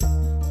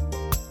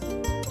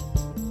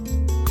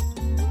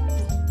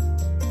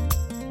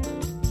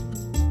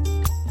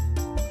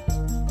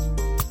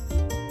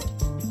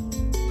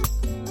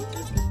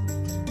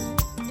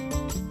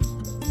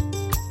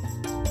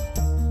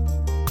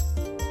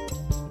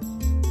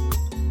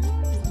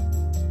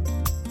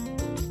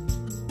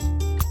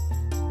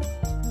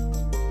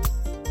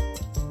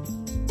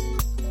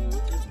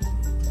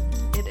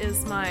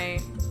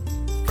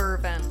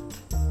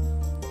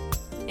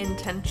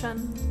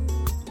intention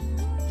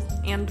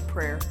and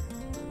prayer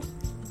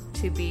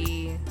to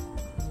be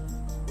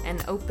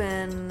an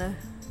open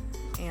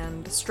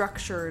and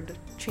structured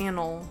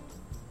channel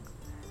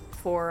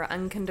for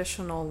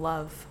unconditional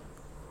love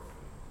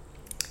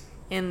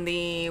in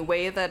the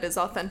way that is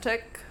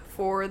authentic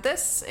for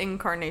this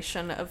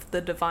incarnation of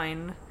the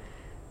divine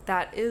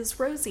that is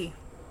Rosie.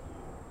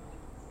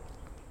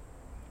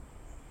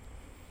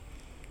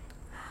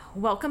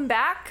 Welcome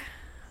back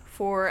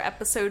for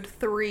episode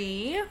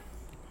 3.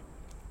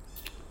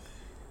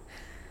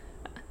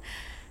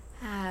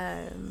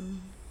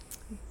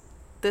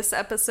 This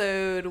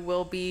episode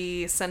will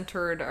be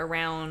centered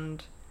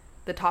around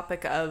the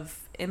topic of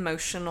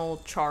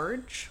emotional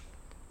charge.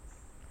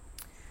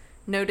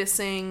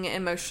 Noticing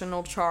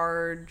emotional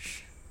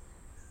charge,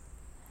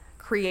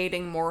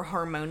 creating more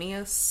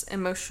harmonious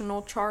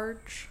emotional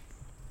charge,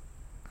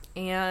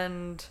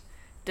 and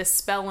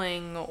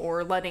dispelling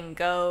or letting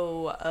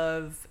go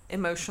of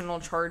emotional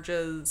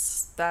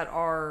charges that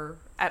are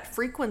at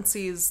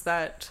frequencies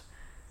that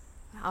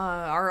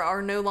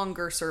are no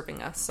longer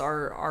serving us,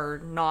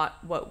 are not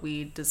what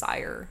we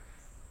desire,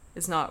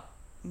 is not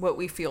what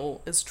we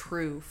feel is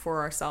true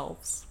for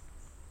ourselves.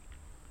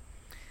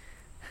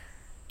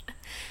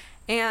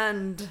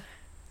 And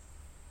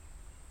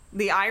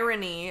the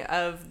irony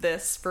of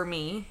this for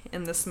me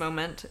in this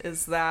moment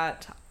is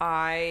that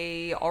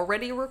I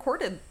already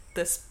recorded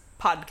this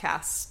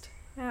podcast.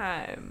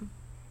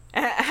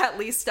 At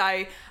least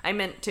I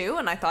meant to,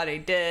 and I thought I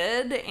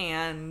did,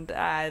 and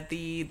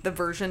the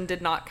version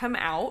did not come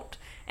out,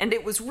 and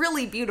it was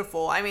really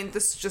beautiful. I mean,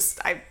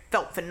 I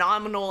felt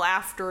phenomenal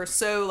after,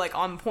 so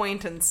on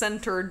point and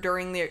centered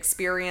during the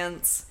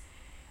experience,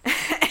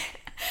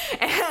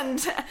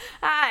 and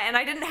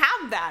I didn't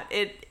have that.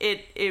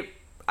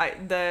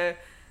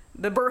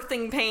 The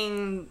birthing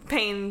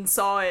pain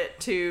saw it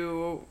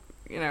to,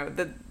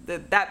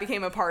 that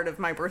became a part of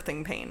my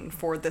birthing pain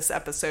for this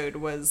episode,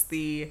 was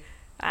the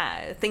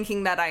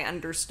thinking that I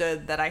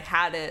understood, that I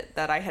had it,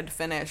 that I had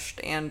finished,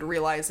 and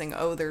realizing,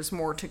 oh, there's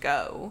more to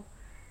go,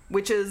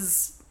 which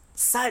is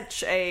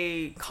such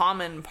a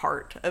common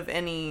part of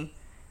any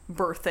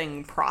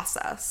birthing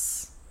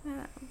process.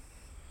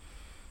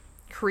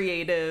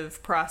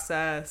 Creative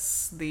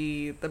process,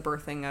 the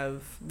birthing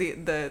of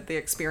the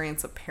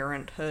experience of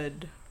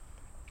parenthood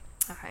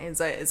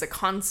is a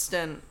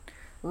constant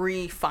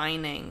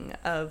refining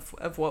of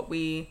what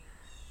we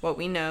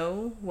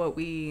know, what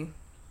we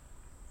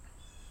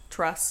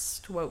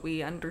trust, what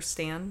we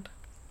understand.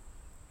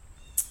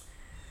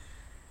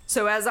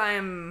 So as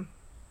I'm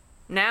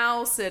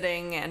now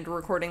sitting and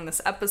recording this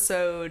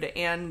episode,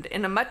 and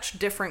in a much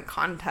different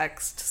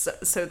context,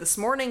 so this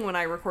morning when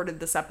I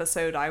recorded this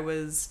episode, I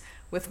was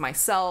with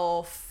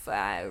myself,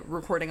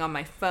 recording on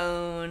my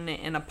phone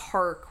in a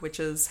park, which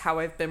is how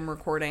I've been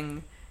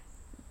recording,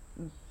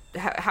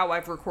 how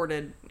I've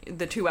recorded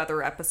the 2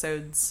 other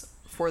episodes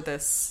for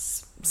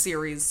this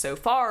series so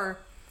far.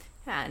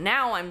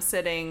 Now I'm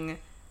sitting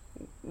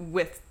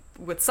with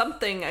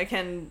something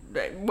akin,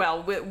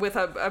 with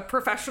a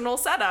professional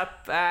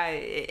setup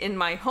in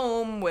my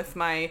home, with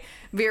my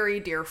very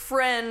dear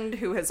friend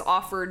who has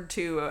offered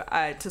to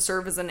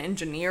serve as an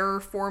engineer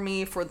for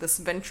me for this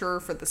venture,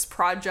 for this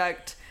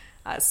project.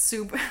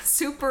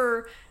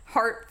 Super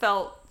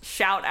heartfelt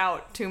shout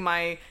out to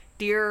my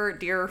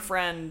dear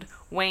friend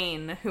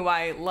Wayne, who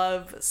I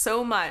love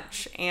so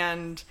much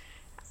and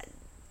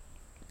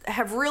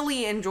have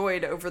really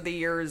enjoyed over the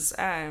years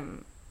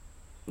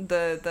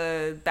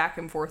the back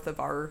and forth of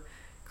our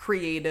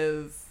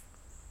creative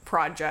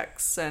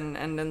projects and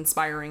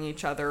inspiring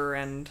each other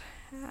and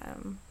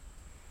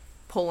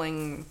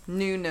pulling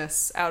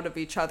newness out of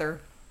each other.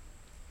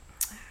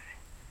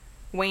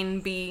 Wayne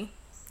B,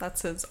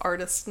 that's his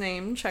artist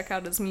name. Check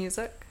out his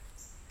music,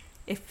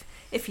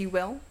 if you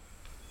will.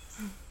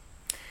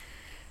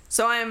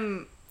 So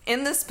I'm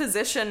in this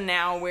position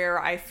now where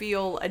I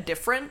feel a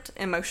different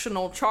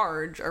emotional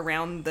charge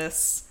around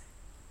this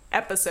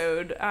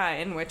episode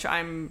in which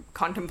I'm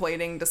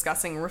contemplating,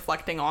 discussing,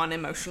 reflecting on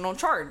emotional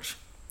charge.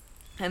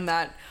 And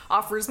that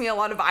offers me a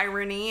lot of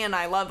irony, and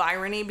I love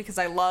irony because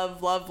I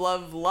love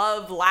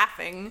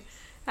laughing.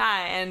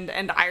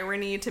 And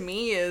irony to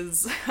me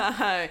is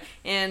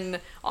in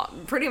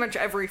pretty much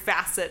every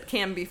facet,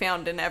 can be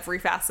found in every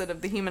facet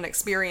of the human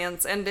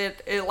experience, and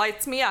it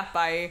lights me up.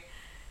 I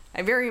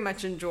very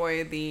much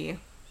enjoy the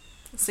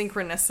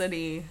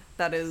synchronicity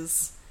that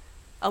is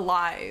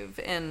alive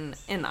in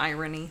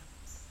irony.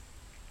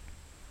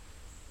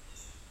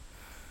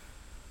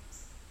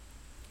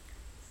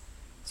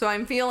 So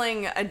I'm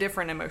feeling a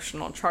different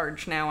emotional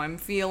charge now. I'm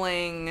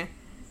feeling,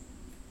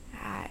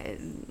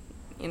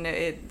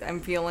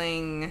 I'm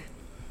feeling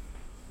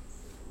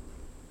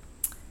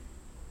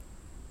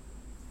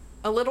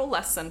a little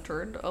less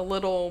centered, a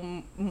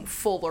little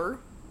fuller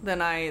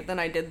than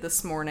I did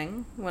this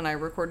morning when I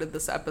recorded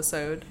this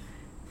episode.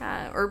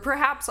 Or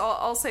perhaps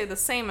I'll say the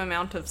same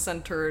amount of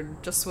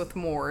centered, just with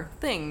more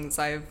things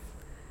I've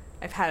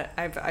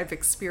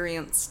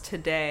experienced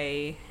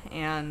today,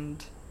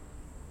 and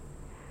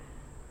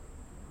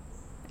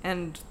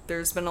And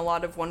there's been a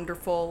lot of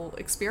wonderful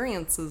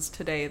experiences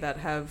today that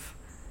have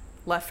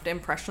left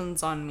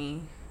impressions on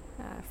me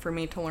for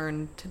me to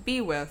learn to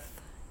be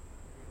with.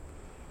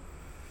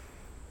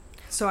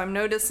 So I'm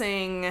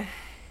noticing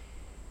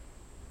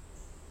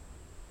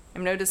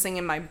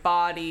in my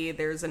body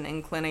there's an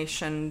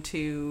inclination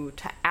to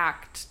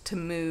act, to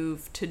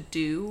move, to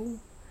do,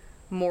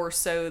 more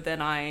so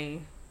than I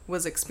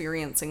was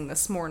experiencing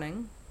this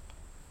morning.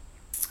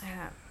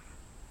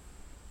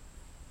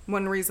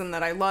 One reason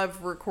that I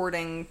love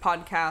recording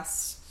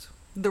podcasts,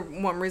 the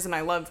one reason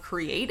I love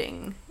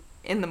creating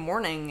in the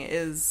morning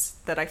is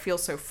that I feel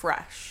so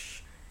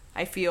fresh.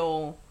 I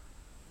feel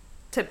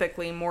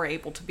typically more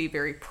able to be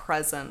very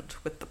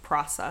present with the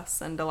process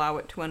and allow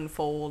it to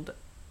unfold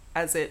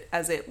as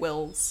it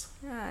wills,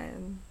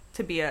 and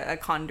to be a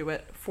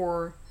conduit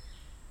for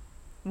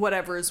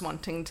whatever is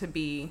wanting to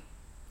be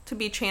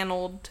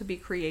channeled, to be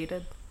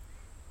created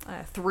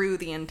through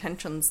the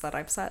intentions that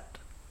I've set.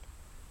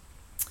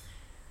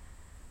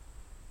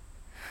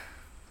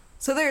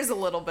 So there's a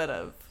little bit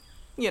of,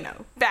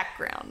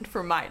 background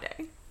for my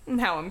day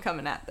and how I'm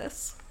coming at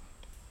this.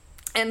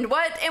 And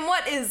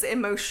what is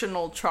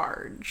emotional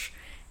charge?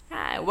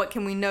 What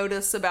can we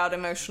notice about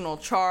emotional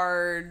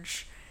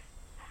charge?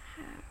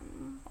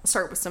 I'll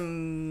start with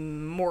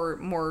some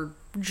more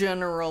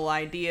general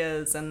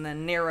ideas and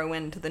then narrow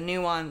into the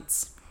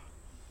nuance.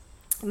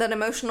 That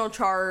emotional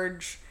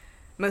charge,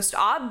 most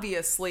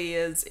obviously,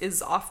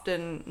 is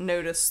often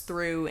noticed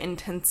through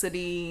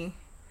intensity,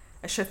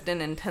 a shift in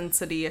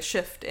intensity, a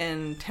shift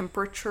in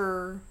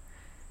temperature,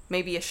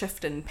 maybe a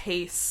shift in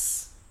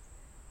pace.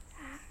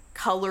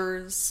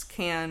 Colors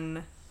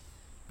can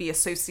be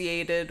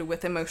associated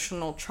with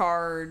emotional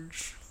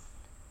charge.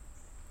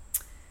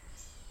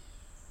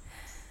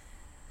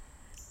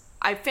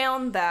 I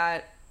found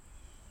that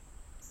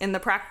in the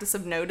practice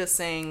of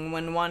noticing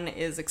when one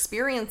is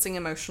experiencing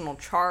emotional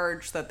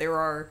charge, that there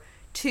are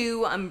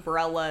two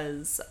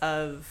umbrellas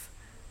of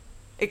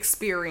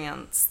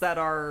experience that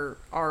are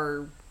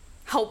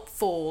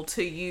helpful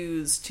to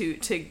use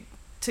to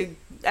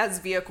as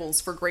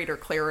vehicles for greater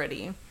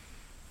clarity.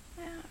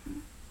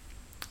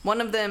 One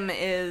of them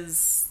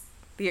is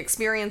the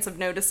experience of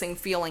noticing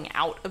feeling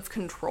out of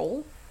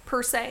control,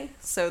 per se.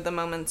 So the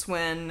moments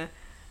when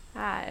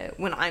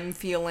I'm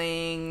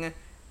feeling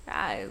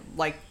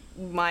like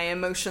my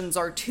emotions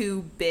are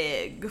too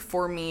big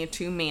for me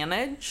to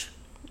manage,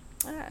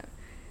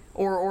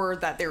 or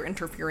that they're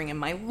interfering in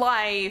my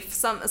life,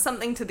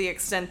 something to the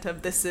extent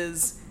of this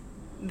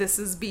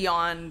is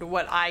beyond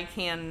what I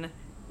can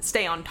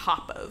stay on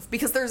top of.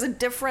 Because there's a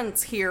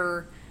difference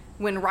here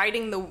when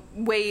riding the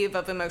wave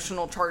of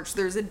emotional charge.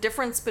 There's a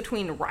difference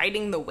between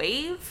riding the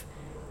wave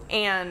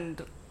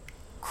and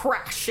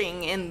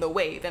crashing in the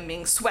wave and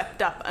being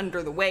swept up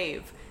under the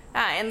wave.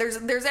 And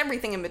there's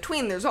everything in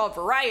between. There's all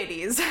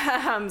varieties.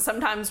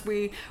 Sometimes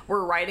we're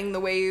riding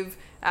the wave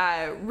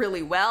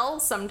really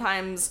well.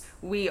 Sometimes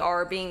we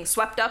are being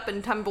swept up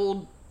and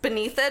tumbled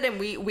beneath it, and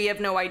we have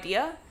no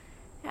idea.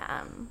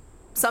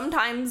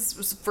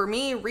 Sometimes, for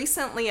me,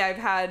 recently, I've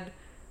had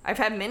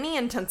many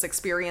intense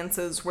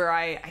experiences where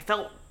I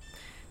felt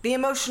the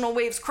emotional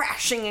waves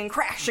crashing and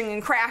crashing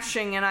and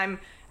crashing, and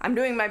I'm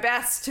doing my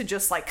best to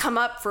just come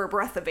up for a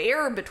breath of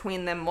air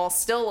between them while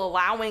still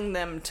allowing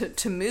them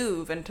to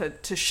move and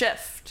to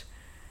shift.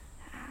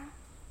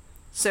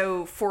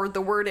 So for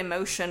the word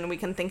emotion, we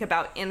can think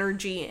about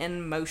energy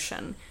in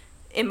motion.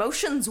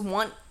 Emotions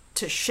want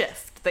to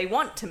shift. They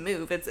want to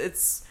move.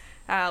 It's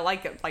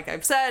like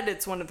I've said,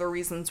 it's one of the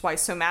reasons why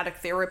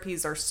somatic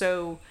therapies are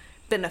so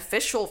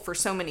beneficial for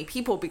so many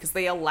people, because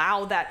they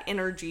allow that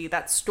energy,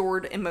 that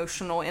stored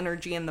emotional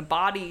energy in the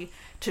body,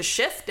 to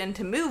shift and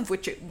to move,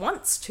 which it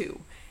wants to.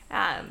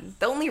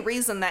 The only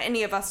reason that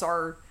any of us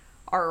are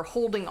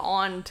holding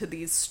on to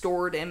these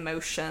stored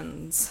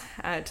emotions,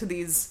 to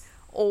these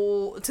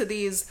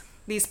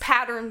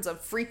patterns of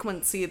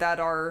frequency that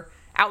are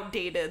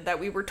outdated, that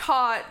we were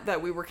taught,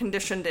 that we were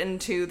conditioned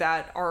into,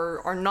 that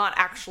are not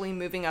actually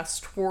moving us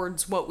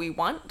towards what we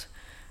want,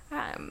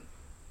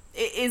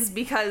 is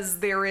because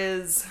there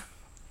is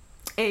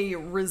a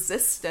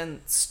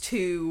resistance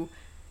to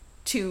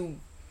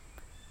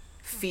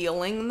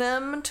feeling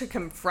them, to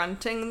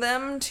confronting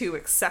them, to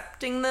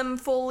accepting them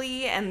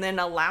fully, and then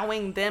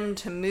allowing them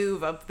to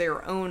move of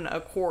their own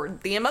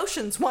accord. The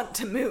emotions want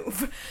to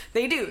move.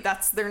 They do.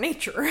 That's their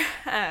nature.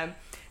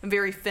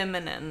 Very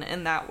feminine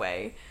in that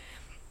way.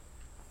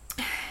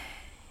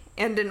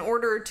 And in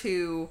order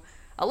to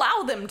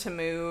allow them to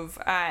move,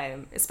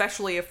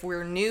 especially if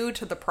we're new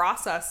to the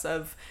process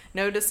of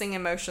noticing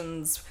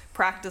emotions,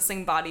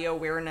 practicing body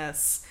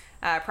awareness,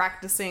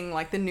 practicing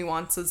the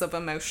nuances of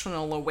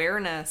emotional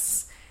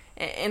awareness,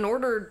 in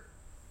order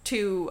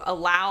to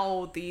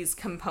allow these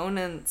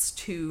components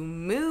to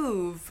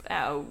move,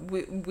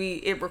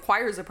 it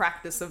requires a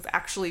practice of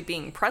actually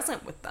being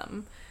present with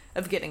them,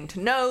 of getting to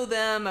know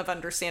them, of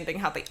understanding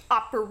how they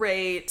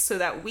operate, so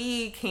that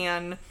we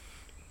can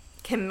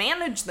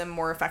manage them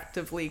more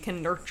effectively,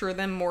 can nurture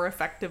them more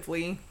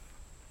effectively,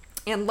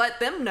 and let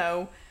them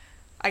know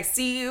I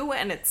see you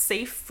and it's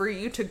safe for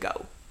you to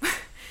go.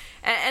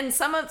 And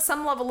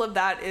some level of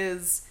that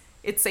is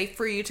it's safe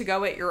for you to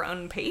go at your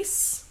own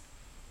pace.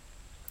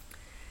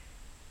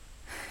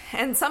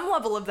 And some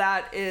level of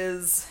that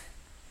is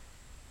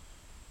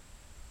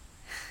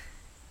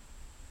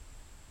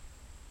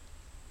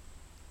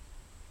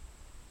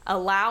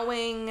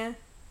allowing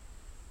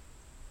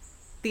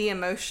the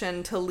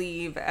emotion to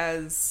leave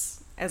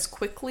as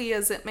quickly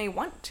as it may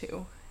want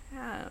to.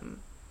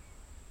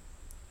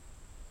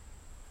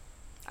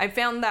 I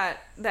found that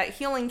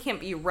healing can't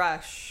be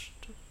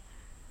rushed,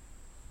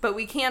 but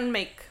we can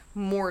make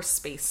more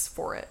space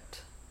for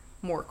it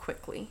more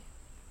quickly.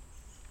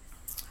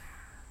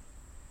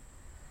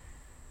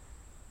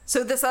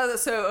 So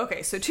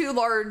two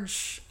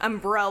large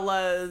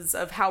umbrellas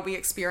of how we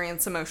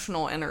experience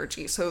emotional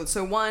energy. So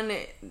one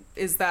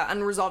is that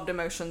unresolved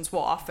emotions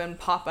will often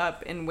pop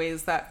up in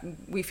ways that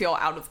we feel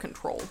out of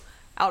control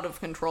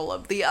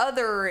of. The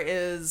other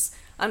is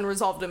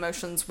unresolved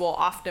emotions will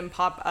often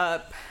pop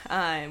up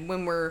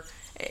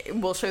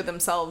will show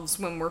themselves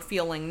when we're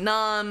feeling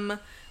numb,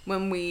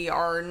 when we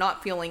are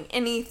not feeling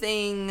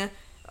anything,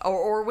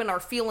 or when our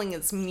feeling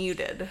is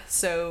muted.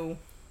 So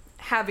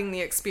having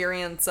the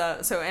experience,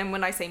 and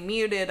when I say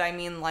muted, I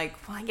mean like,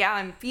 well, yeah,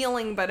 I'm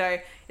feeling, but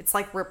it's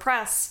like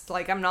repressed,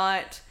 like I'm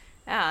not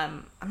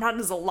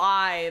as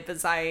alive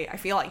as I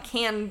feel I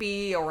can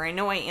be, or I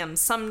know I am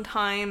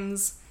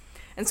sometimes.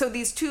 And so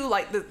these two,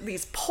 like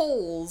these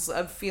poles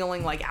of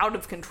feeling like out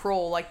of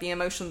control, like the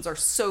emotions are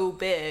so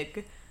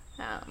big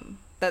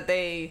that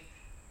they're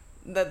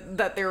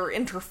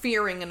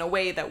interfering in a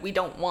way that we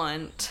don't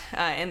want,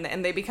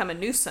 and they become a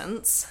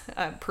nuisance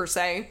per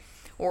se.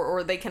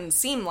 Or they can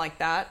seem like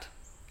that.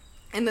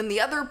 And then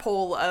the other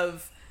pole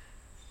of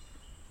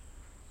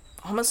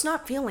almost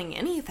not feeling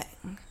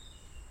anything.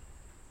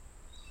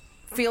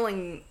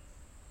 Feeling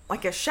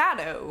like a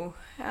shadow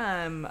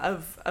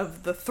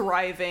of the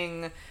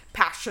thriving,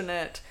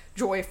 passionate,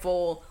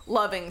 joyful,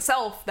 loving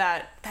self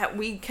that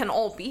we can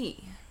all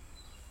be.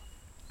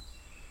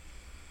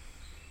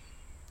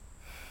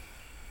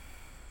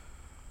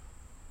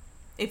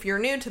 If you're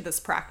new to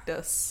this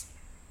practice,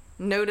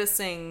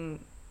 noticing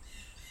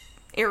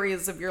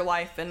areas of your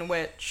life in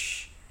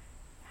which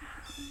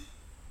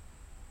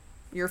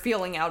you're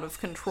feeling out of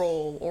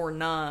control or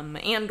numb,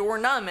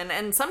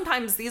 and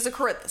sometimes these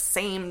occur at the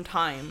same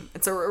time.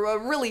 It's a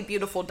really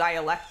beautiful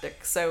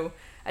dialectic. So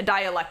a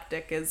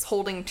dialectic is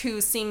holding two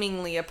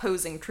seemingly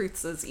opposing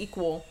truths as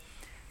equal.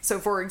 So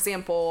for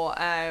example,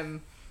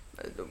 I'm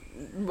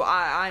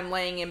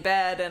laying in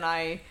bed and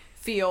I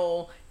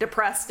feel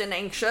depressed and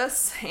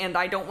anxious, and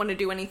I don't want to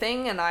do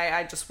anything, and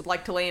I just would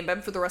like to lay in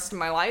bed for the rest of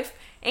my life.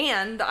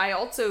 And I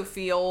also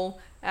feel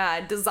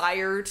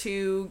desire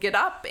to get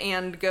up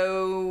and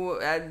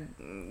go,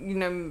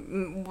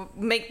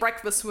 make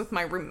breakfast with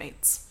my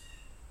roommates.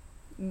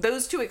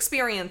 Those two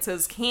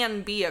experiences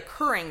can be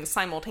occurring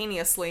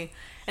simultaneously,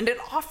 and it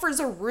offers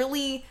a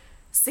really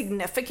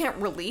significant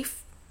relief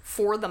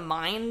for the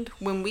mind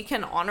when we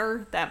can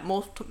honor that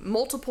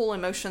multiple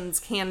emotions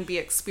can be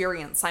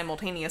experienced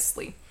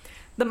simultaneously.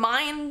 The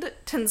mind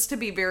tends to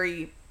be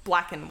very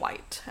black and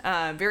white,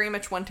 very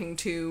much wanting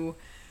to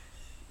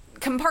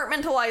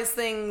compartmentalize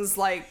things,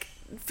 like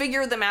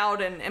figure them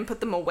out and put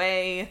them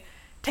away,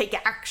 take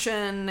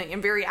action, and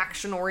very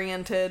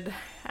action-oriented.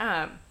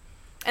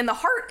 And the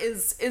heart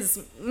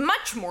is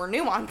much more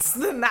nuanced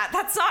than that.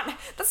 That's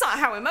not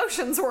how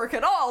emotions work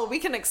at all. We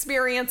can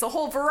experience a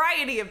whole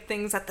variety of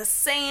things at the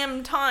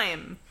same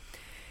time.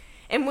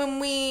 And when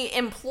we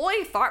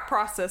employ thought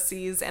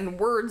processes and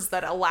words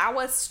that allow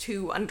us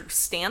to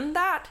understand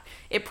that,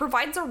 it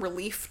provides a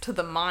relief to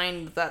the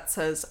mind that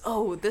says,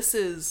 oh, this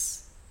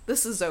is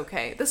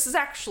okay. This is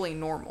actually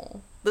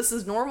normal. This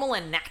is normal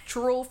and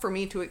natural for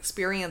me to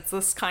experience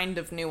this kind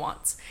of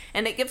nuance.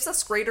 And it gives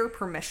us greater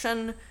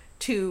permission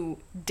to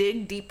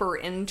dig deeper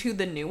into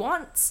the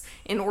nuance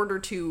in order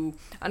to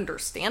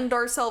understand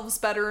ourselves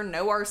better,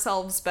 know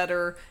ourselves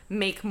better,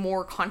 make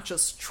more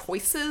conscious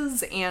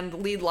choices, and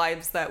lead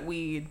lives that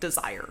we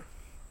desire.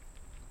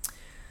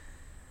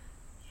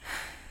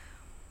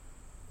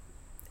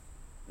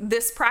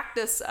 This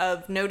practice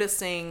of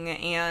noticing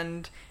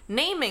and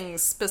naming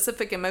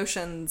specific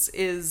emotions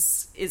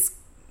is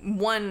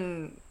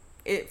one,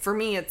 for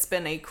me, it's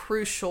been a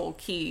crucial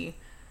key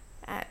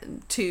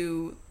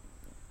to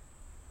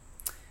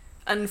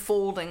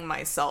unfolding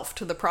myself,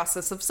 to the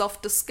process of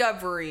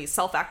self-discovery,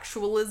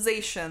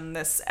 self-actualization,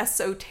 this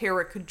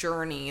esoteric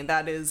journey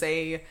that is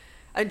a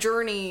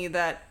journey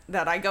that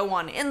I go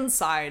on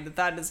inside,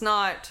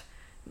 that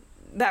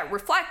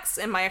reflects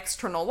in my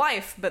external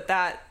life, but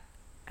that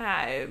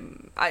I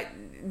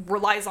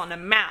relies on a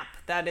map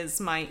that is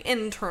my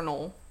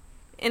internal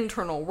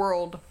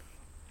world,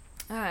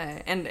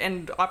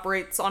 and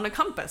operates on a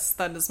compass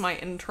that is my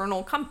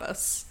internal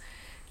compass.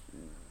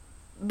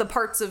 The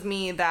parts of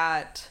me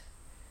that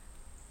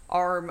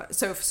are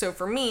so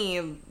for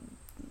me,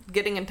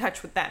 getting in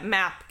touch with that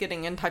map,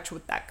 getting in touch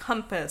with that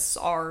compass,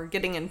 are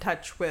getting in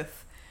touch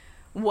with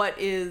what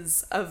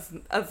is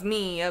of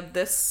me, of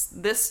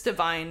this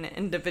divine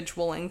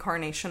individual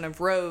incarnation of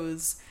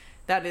Rose,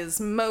 that is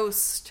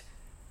most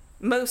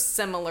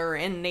similar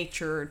in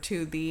nature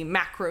to the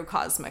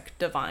macrocosmic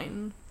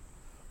divine.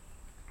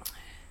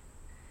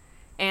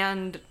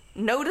 And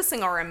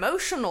noticing our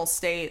emotional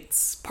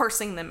states,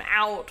 parsing them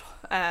out,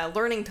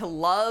 learning to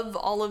love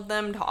all of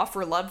them, to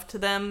offer love to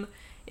them,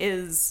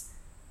 is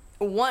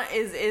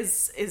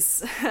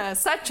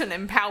such an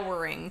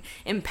empowering,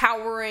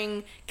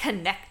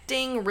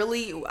 connecting,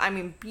 really, I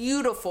mean,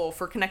 beautiful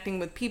for connecting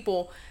with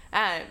people,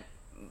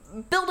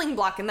 building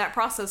block in that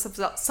process of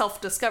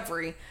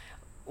self-discovery.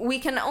 We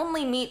can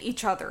only meet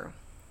each other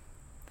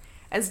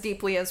as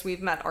deeply as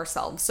we've met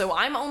ourselves. So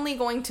I'm only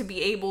going to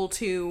be able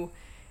to,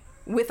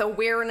 with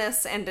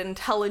awareness and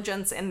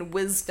intelligence and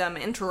wisdom,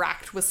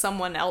 interact with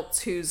someone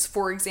else who's,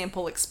 for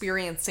example,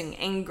 experiencing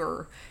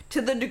anger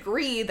to the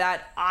degree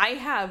that I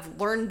have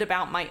learned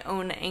about my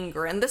own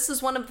anger. And this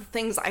is one of the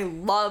things I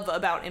love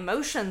about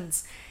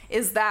emotions,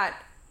 is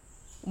that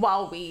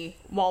while we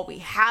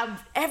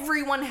have,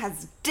 everyone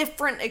has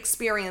different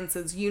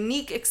experiences,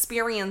 unique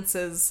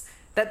experiences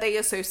that they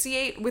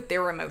associate with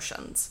their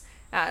emotions.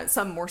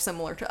 Some more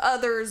similar to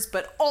others,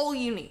 but all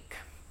unique.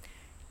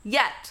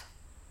 Yet,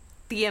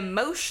 the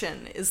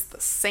emotion is the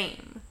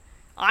same.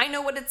 I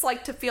know what it's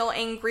like to feel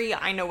angry.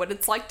 I know what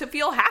it's like to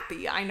feel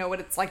happy. I know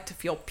what it's like to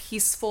feel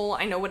peaceful.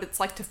 I know what it's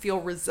like to feel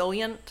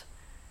resilient.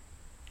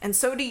 And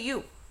so do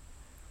you.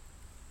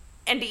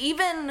 And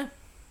even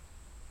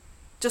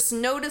just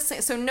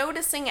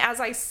noticing as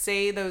I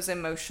say those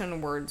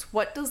emotion words,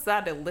 what does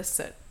that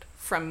elicit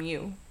from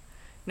you?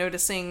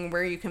 Noticing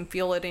where you can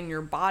feel it in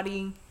your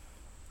body.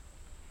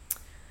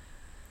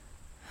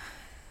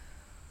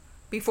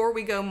 Before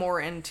we go more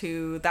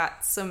into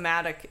that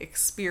somatic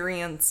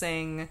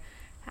experiencing,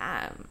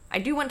 I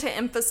do want to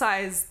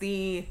emphasize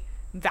the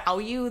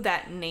value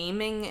that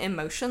naming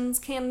emotions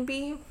can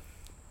be.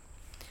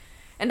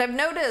 And I've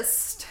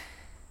noticed,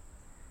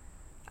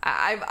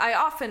 I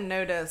often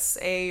notice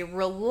a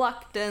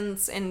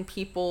reluctance in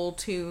people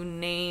to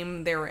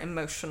name their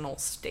emotional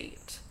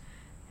state.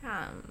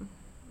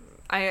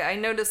 I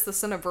notice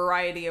this in a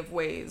variety of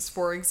ways.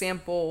 For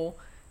example,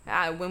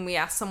 when we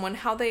ask someone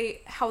how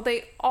they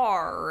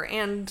are,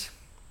 and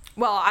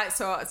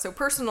so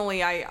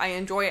personally, I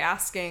enjoy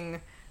asking,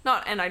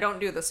 and I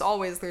don't do this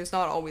always. There's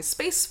not always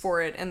space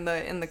for it in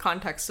the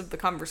context of the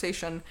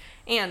conversation,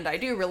 and I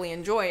do really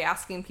enjoy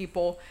asking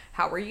people,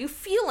 how are you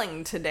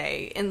feeling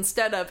today,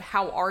 instead of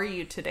how are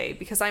you today,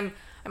 because I'm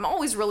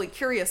always really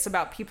curious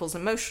about people's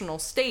emotional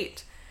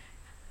state.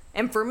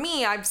 And for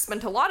me, I've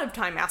spent a lot of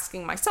time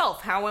asking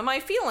myself, how am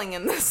I feeling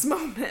in this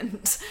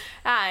moment?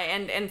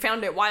 And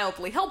found it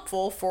wildly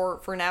helpful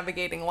for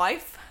navigating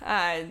life.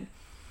 And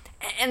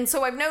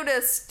so I've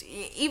noticed,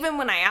 even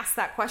when I ask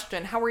that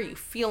question, how are you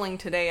feeling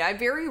today? I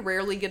very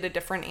rarely get a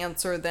different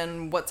answer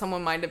than what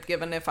someone might have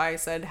given if I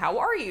said, how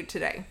are you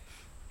today?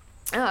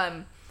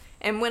 And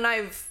when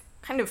I've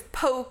kind of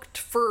poked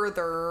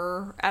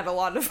further at a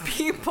lot of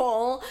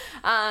people,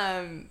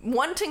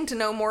 wanting to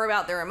know more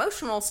about their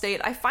emotional state,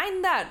 I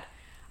find that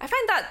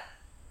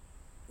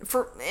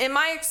in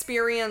my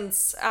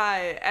experience,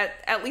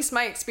 at least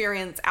my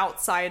experience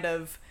outside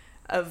of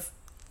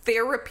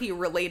therapy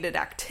related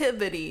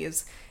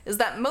activities, is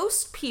that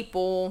most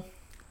people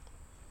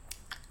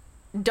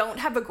don't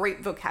have a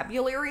great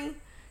vocabulary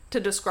to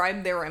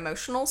describe their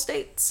emotional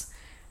states.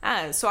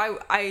 So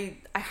I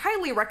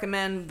highly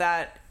recommend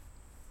that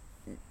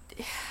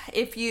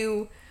if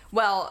you,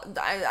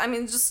 I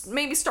mean, just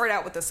maybe start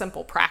out with a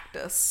simple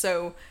practice.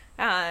 So,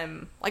 I'll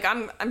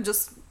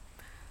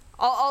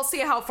see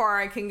how far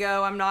I can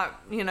go. I'm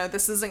not,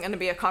 this isn't going to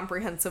be a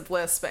comprehensive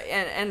list, but,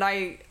 and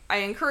I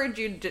encourage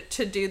you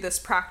to do this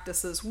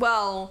practice as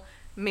well,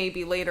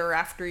 maybe later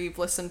after you've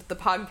listened to the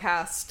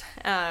podcast.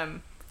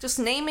 Just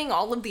naming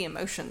all of the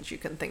emotions you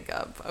can think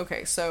of.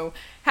 Okay, so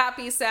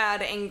happy,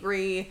 sad,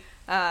 angry,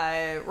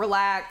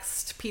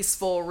 relaxed,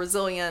 peaceful,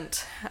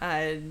 resilient,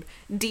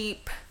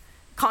 deep,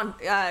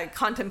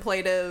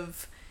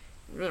 contemplative,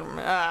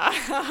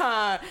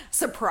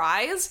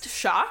 surprised,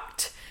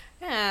 shocked,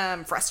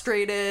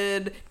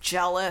 frustrated,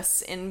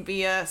 jealous,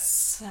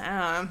 envious,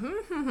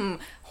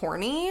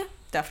 horny,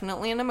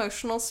 definitely an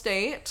emotional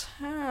state,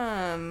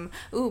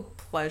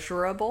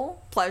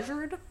 pleasurable,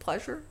 pleasured,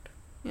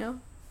 yeah.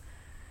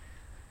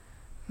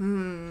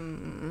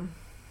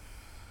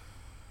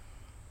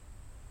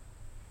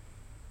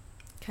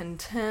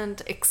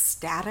 Content,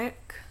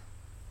 ecstatic.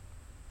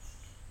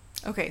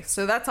 Okay,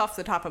 so that's off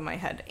the top of my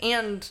head.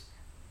 And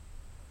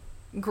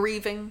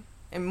grieving,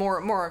 and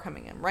more are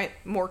coming in, right?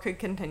 More could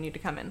continue to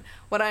come in.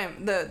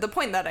 The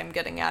point that I'm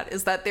getting at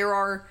is that there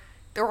are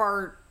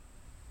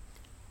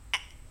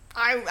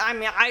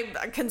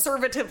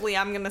conservatively,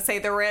 I'm going to say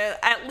there are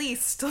at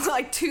least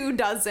like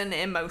 24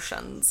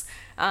 emotions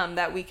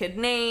that we could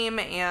name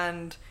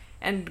and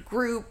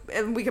group,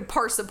 and we could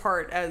parse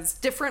apart as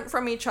different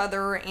from each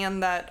other,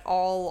 and that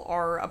all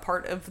are a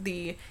part of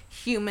the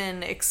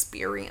human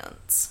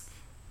experience.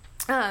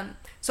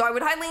 So I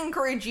would highly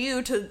encourage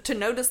you to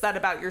notice that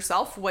about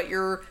yourself, what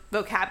your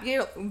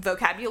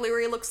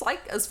vocabulary looks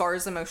like as far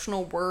as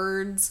emotional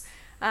words,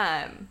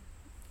 and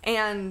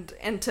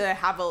to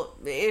have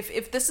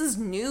if this is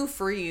new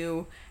for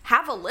you,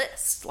 have a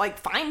list. Like,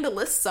 find a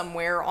list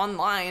somewhere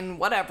online,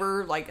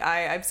 whatever. Like,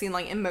 I've seen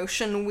like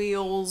emotion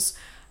wheels,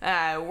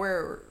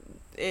 where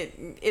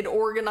it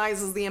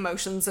organizes the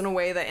emotions in a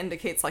way that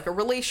indicates like a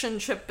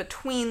relationship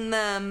between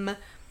them.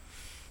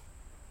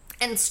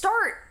 And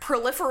start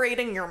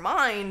proliferating your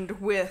mind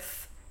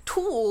with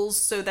tools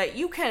so that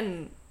you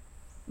can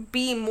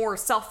be more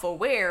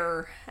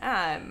self-aware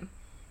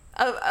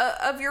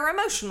of your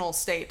emotional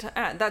state.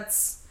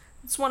 That's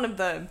one of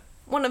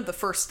the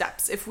first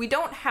steps. If we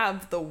don't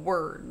have the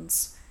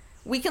words,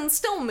 we can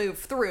still move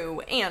through.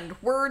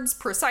 And words,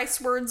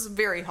 precise words,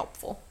 very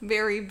helpful.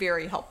 Very,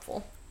 very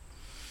helpful.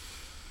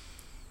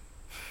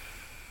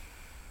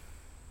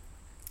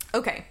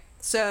 Okay,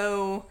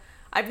 so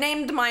I've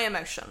named my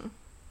emotion.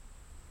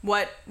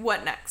 What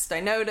next? I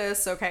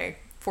notice, okay,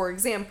 for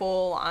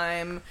example,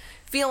 I'm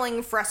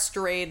feeling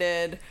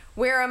frustrated.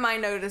 Where am I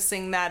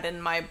noticing that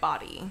in my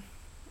body?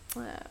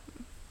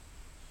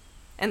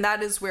 And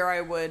that is where I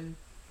would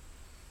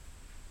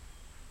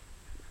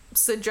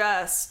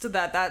suggest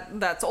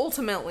that's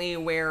ultimately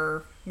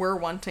where we're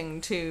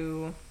wanting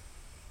to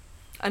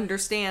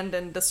understand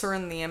and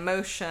discern the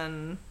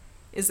emotion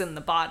is in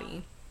the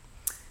body.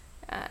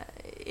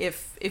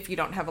 If you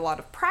don't have a lot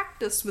of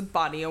practice with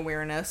body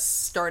awareness,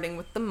 starting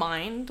with the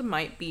mind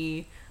might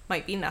be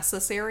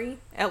necessary,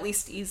 at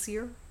least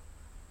easier.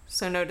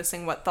 So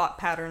noticing what thought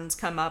patterns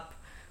come up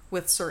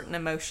with certain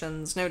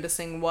emotions,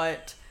 noticing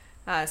what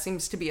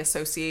seems to be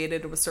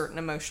associated with certain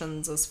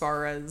emotions as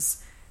far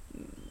as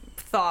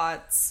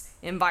thoughts,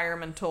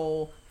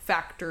 environmental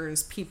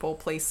factors, people,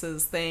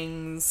 places,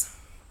 things,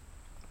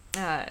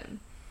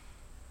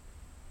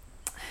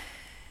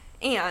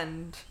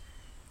 and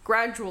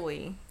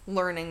gradually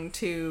learning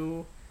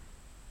to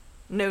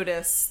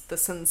notice the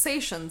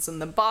sensations in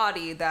the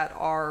body that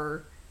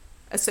are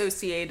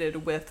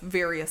associated with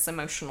various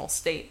emotional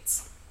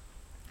states.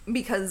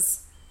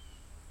 Because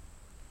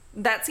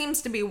that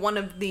seems to be one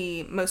of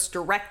the most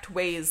direct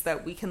ways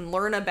that we can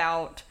learn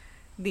about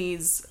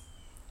these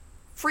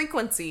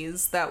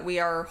frequencies that we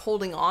are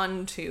holding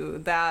on to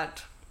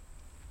that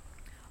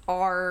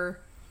are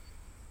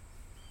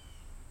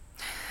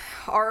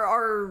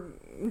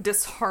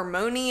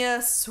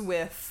disharmonious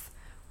with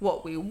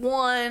what we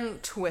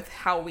want, with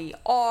how we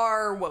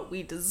are, what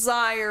we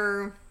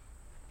desire.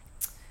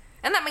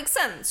 And that makes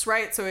sense,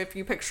 right? So if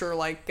you picture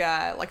like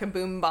a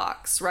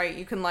boombox, right?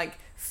 You can like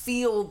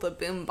feel the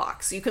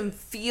boombox. You can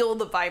feel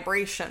the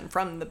vibration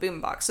from the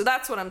boombox. So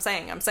that's what I'm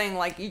saying. I'm saying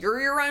like you're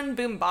your own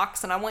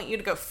boombox, and I want you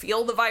to go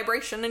feel the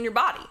vibration in your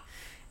body.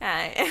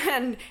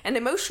 And an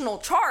emotional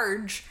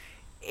charge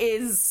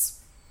is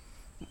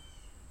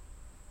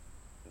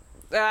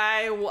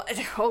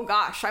oh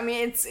gosh, I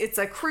mean, it's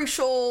a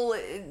crucial,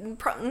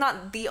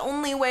 not the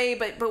only way,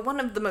 but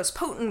one of the most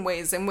potent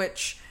ways in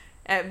which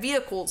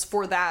vehicles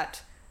for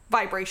that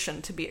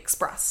vibration to be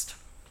expressed.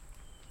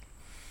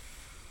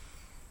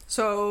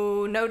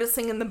 So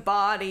noticing in the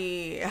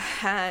body,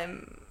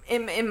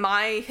 in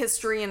my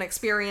history and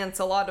experience,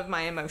 a lot of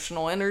my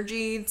emotional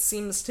energy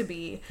seems to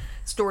be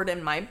stored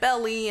in my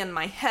belly and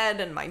my head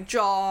and my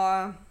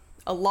jaw.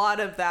 A lot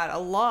of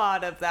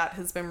that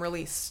has been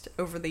released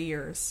over the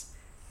years.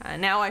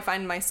 Now I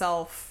find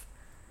myself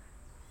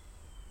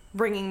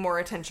bringing more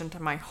attention to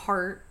my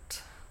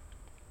heart,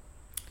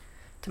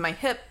 to my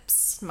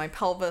hips, my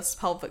pelvis,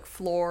 pelvic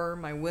floor,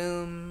 my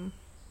womb,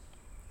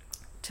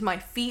 to my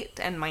feet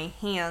and my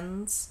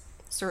hands,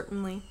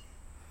 certainly.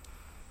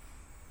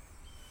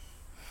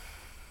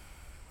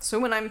 So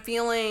when I'm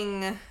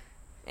feeling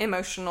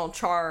emotional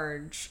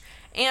charge,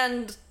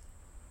 and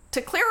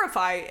to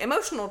clarify,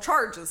 emotional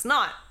charge is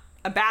not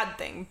a bad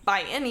thing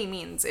by any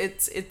means.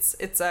 It's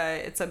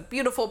a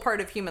beautiful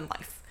part of human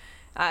life.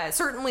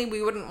 Certainly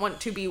we wouldn't want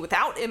to be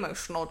without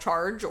emotional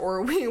charge,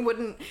 or we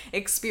wouldn't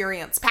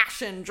experience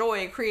passion,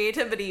 joy,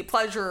 creativity,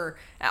 pleasure.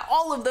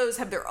 All of those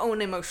have their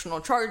own emotional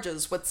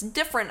charges. What's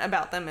different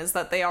about them is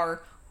that they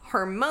are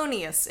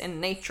harmonious in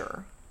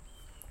nature.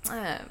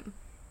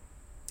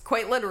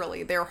 Quite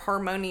literally, they're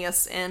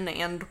harmonious in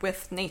and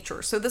with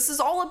nature. So this is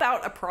all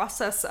about a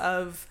process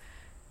of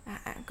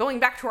going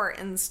back to our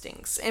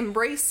instincts,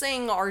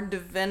 embracing our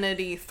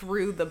divinity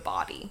through the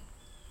body.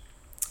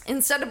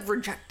 Instead of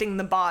rejecting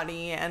the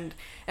body and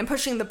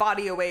pushing the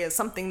body away as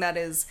something that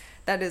is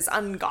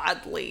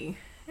ungodly.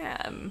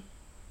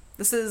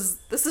 This is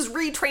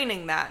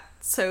retraining that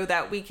so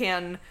that we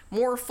can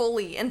more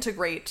fully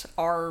integrate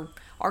our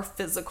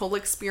physical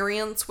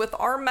experience with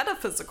our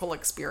metaphysical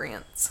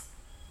experience.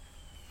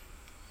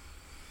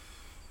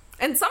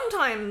 And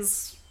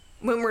sometimes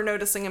when we're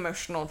noticing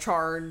emotional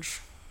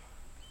charge,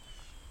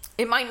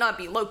 it might not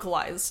be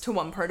localized to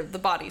one part of the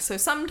body. So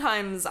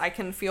sometimes I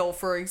can feel,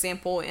 for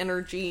example,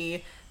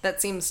 energy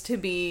that seems to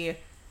be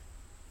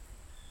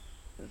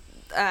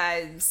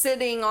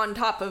sitting on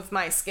top of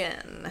my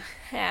skin.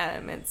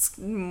 It's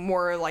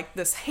more like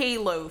this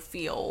halo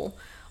feel,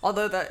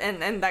 although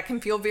and that can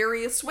feel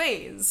various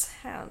ways.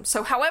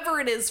 So however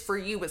it is for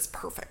you is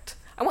perfect.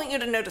 I want you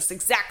to notice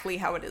exactly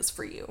how it is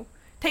for you.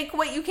 Take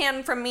what you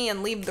can from me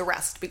and leave the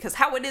rest, because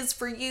how it is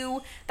for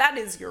you, that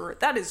is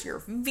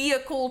your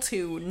vehicle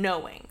to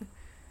knowing.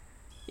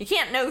 You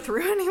can't know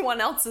through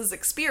anyone else's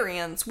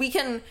experience. We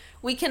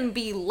can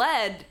be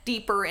led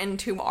deeper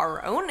into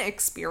our own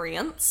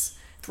experience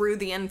through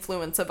the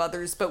influence of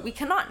others, but we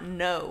cannot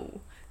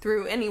know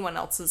through anyone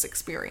else's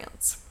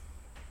experience.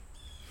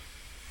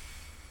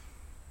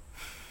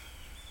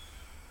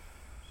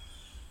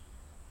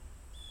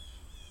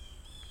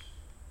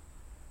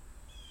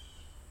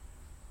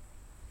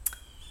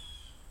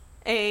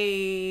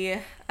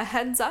 A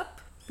heads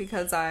up,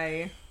 because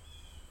I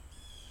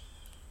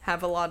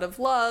have a lot of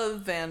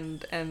love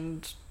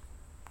and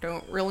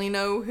don't really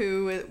know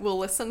who will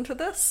listen to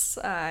this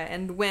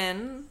and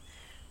when,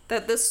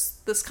 that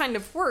this kind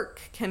of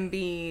work can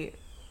be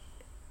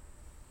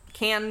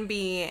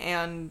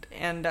and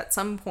at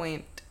some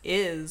point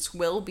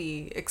will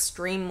be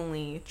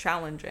extremely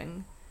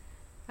challenging.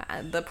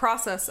 The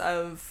process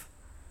of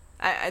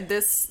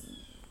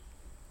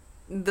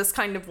this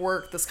kind of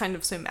work, this kind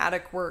of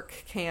somatic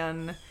work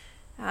can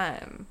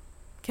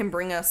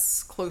bring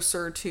us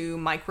closer to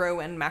micro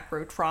and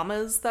macro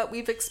traumas that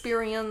we've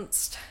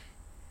experienced.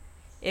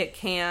 It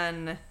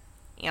can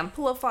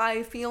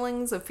amplify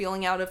feelings of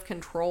feeling out of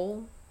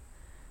control.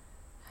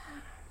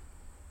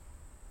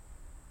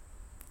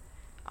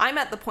 I'm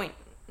at the point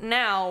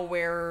now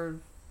where,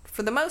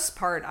 for the most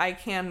part, I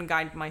can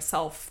guide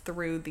myself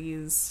through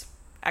these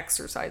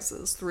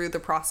exercises, through the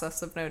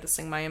process of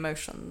noticing my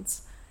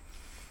emotions.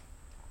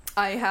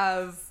 I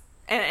have,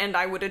 and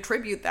I would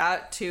attribute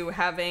that to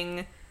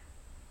having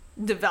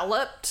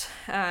developed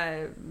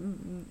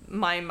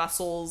my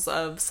muscles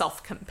of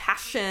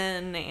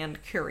self-compassion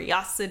and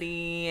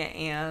curiosity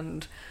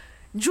and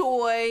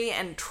joy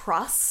and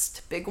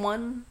trust. Big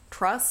one.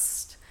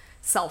 Trust,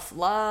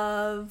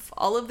 self-love,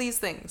 all of these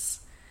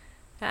things.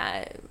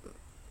 I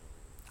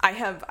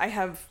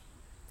have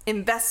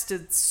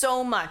invested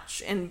so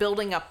much in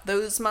building up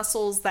those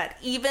muscles that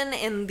even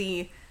in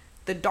the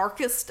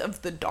darkest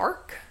of the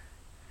dark,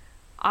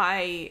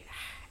 I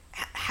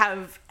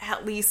have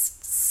at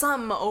least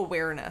some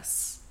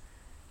awareness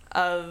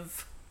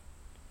of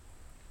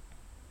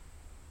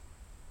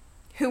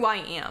who I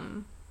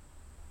am,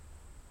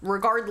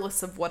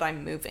 regardless of what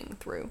I'm moving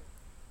through.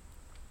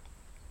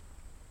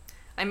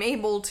 I'm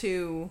able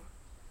to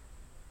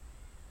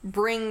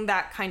bring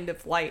that kind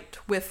of light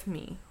with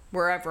me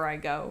wherever I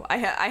go. I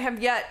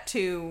have yet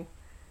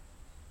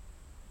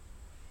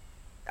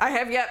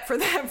for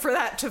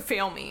that to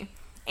fail me.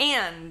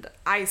 And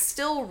I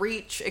still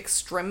reach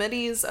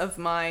extremities of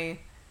my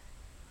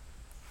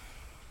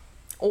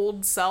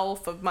old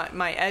self, of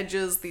my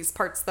edges, these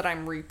parts that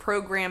I'm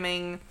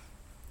reprogramming,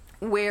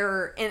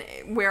 where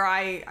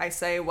I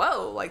say,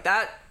 whoa, like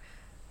that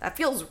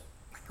feels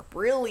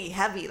really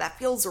heavy. That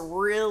feels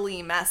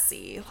really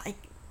messy. Like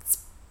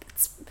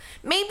it's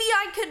maybe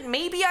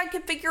I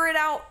could figure it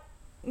out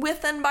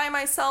with and by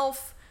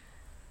myself,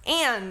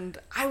 and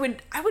I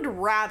would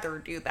rather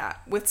do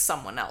that with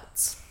someone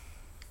else.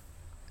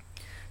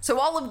 So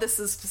all of this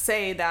is to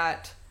say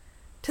that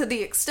to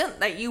the extent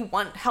that you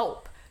want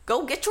help,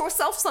 go get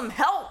yourself some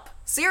help.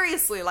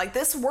 Seriously, like,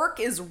 this work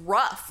is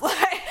rough.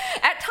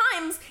 At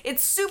times,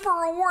 it's super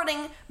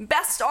rewarding,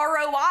 best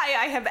ROI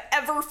I have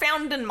ever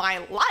found in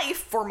my life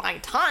for my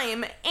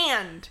time,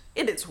 and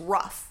it is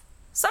rough.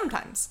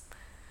 Sometimes.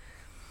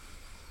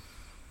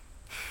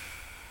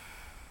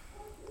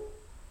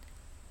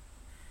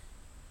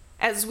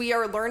 As we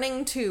are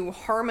learning to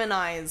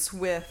harmonize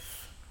with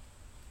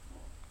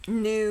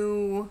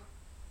new,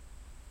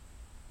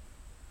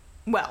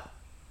 well,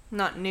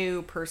 not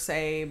new per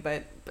se,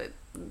 but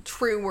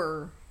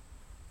truer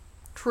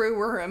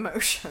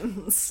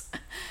emotions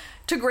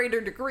to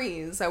greater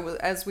degrees,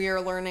 as we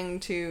are learning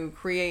to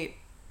create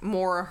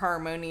more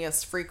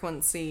harmonious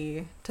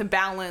frequency to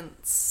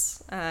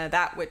balance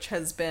that which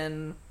has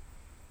been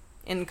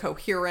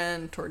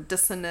incoherent or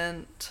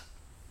dissonant,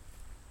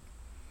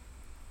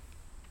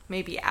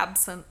 maybe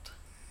absent.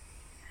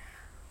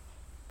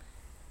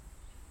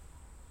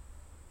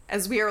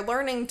 As we are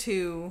learning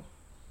to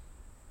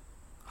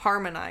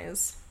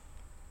harmonize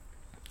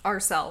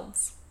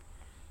ourselves,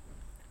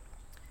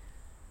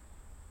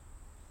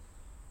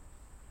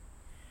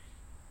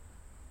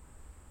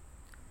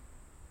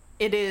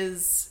 it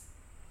is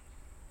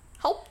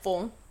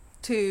helpful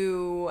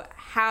to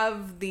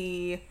have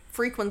the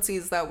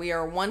frequencies that we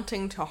are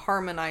wanting to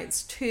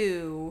harmonize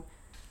to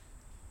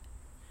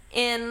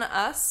in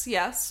us,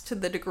 yes, to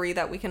the degree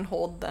that we can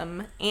hold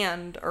them,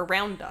 and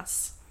around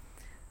us.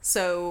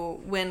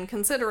 So when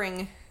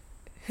considering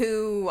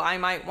who I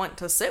might want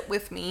to sit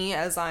with me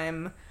as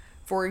I'm,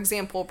 for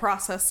example,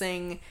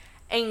 processing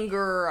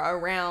anger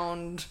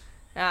around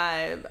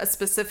a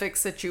specific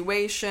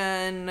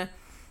situation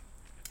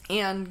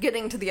and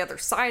getting to the other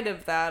side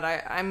of that,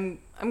 I'm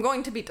I'm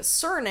going to be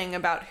discerning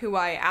about who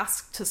I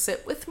ask to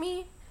sit with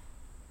me,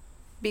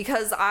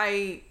 because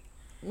I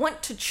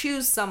want to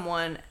choose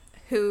someone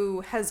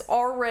who has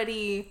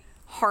already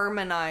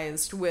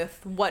harmonized with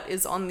what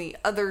is on the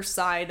other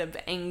side of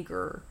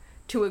anger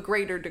to a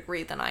greater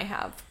degree than I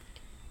have.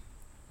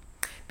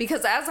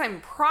 Because as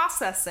I'm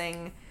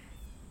processing,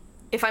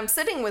 if I'm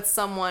sitting with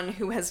someone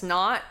who has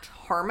not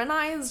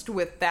harmonized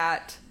with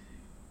that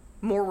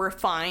more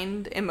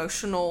refined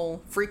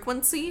emotional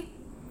frequency,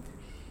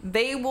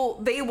 they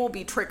will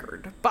be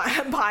triggered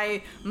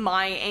by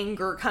my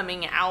anger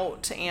coming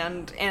out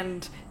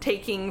and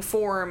taking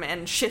form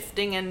and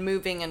shifting and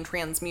moving and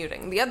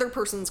transmuting. The other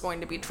person's going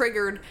to be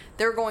triggered.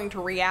 They're going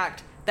to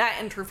react. That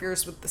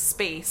interferes with the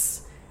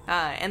space.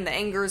 And the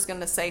anger is going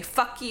to say,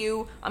 fuck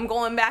you, I'm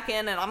going back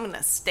in and I'm going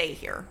to stay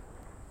here.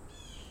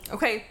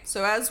 Okay,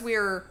 so as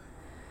we're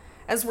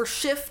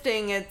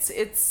shifting,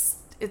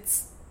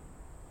 it's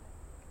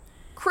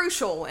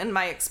crucial in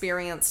my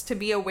experience to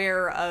be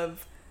aware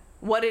of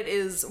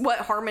what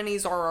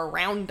harmonies are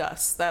around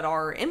us that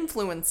are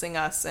influencing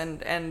us,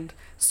 and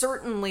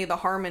certainly the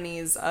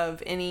harmonies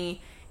of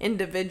any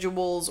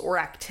individuals or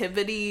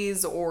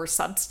activities or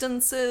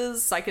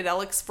substances,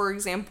 psychedelics, for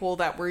example,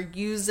 that we're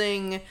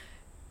using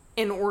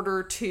in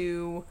order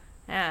to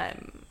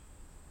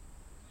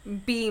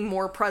be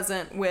more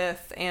present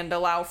with and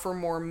allow for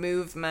more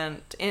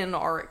movement in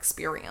our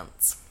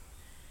experience.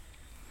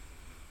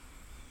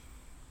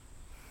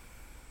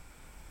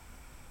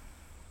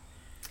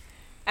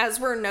 As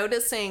we're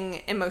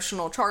noticing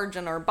emotional charge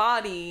in our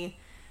body,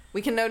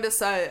 we can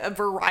notice a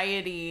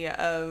variety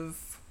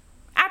of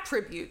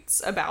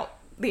attributes about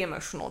the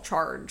emotional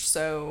charge.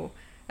 So,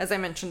 as I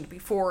mentioned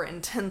before,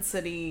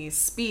 intensity,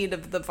 speed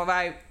of the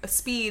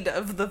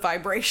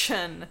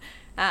vibration,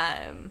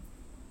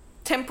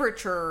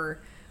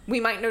 temperature. We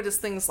might notice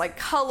things like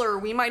color.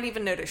 We might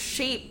even notice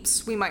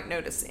shapes. We might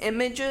notice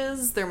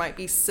images. There might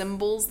be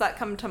symbols that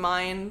come to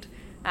mind.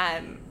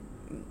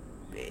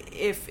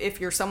 If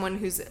you're someone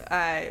who's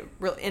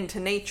real into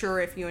nature,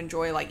 if you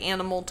enjoy like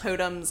animal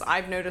totems,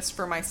 I've noticed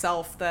for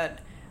myself that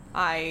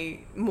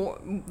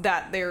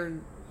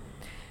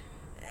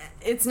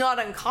it's not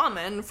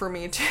uncommon for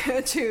me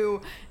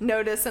to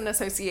notice and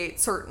associate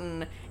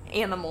certain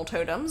animal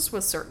totems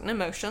with certain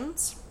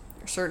emotions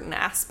or certain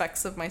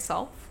aspects of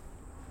myself.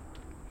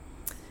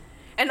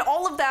 And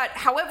all of that,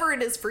 however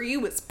it is for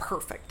you, is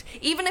perfect.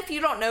 Even if you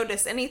don't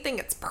notice anything,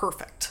 it's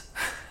perfect.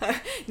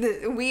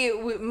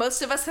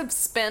 Most of us have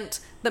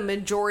spent the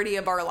majority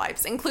of our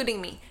lives,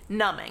 including me,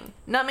 numbing,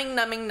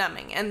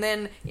 and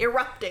then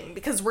erupting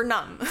because we're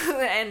numb,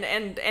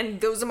 and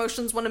those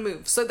emotions want to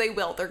move, so they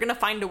will. They're going to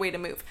find a way to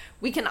move.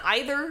 We can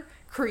either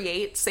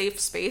create safe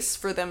space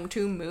for them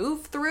to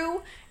move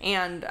through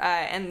and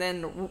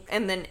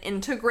then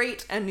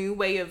integrate a new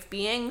way of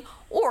being,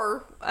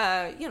 or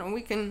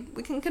we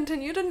can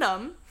continue to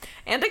numb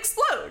and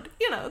explode.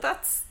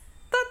 That's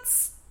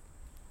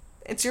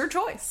it's your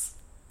choice.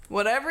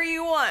 Whatever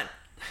you want.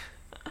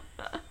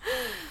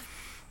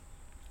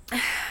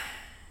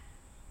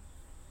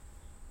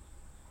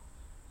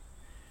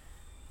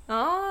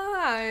 Oh,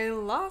 I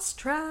lost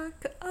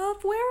track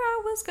of where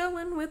I was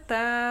going with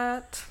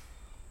that.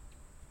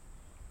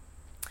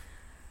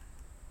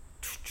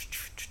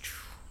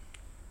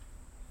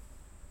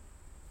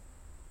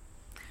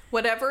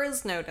 Whatever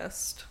is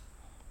noticed,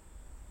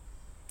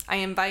 I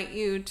invite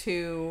you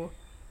to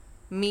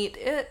meet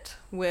it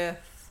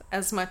with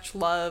as much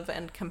love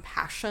and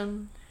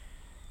compassion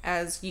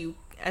as you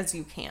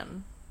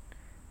can.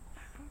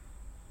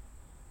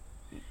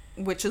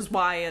 Which is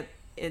why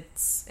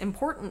it's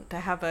important to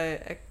have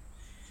a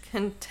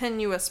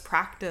continuous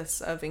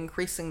practice of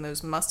increasing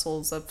those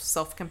muscles of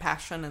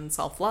self-compassion and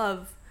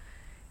self-love,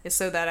 is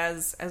so that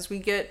as we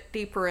get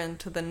deeper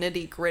into the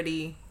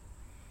nitty-gritty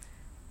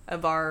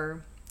of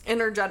our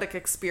energetic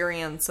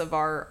experience of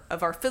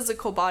our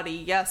physical body,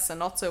 yes,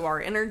 and also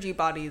our energy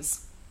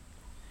bodies,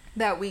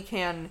 that we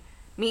can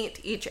meet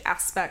each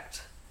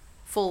aspect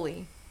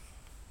fully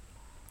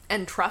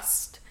and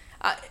trust,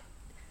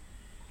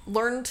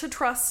 learn to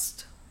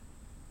trust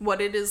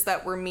what it is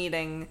that we're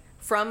meeting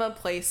from a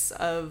place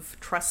of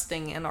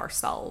trusting in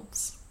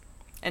ourselves,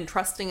 and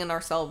trusting in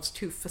ourselves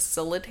to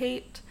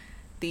facilitate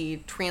the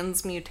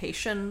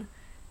transmutation,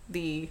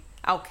 the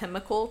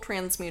alchemical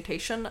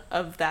transmutation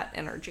of that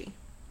energy.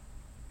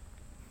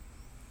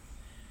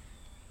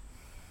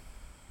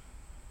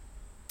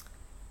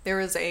 There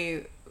is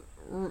a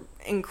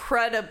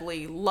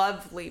incredibly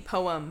lovely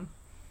poem.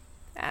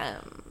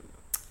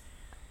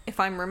 If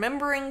I'm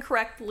remembering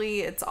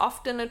correctly, it's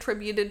often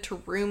attributed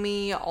to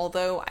Rumi,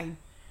 although I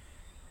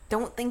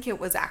don't think it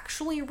was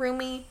actually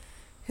Rumi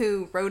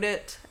who wrote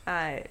it.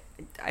 I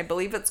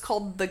believe it's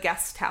called The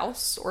Guest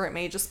House, or it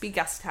may just be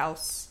Guest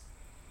House.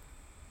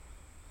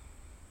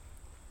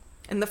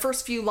 And the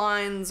first few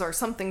lines are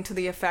something to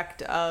the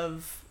effect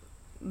of,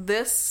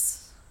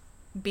 "This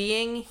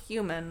being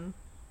human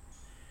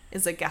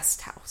is a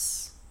guest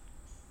house.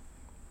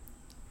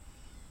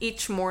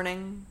 Each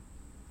morning,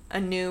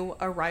 a new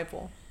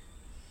arrival.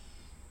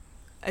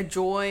 A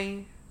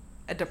joy,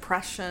 a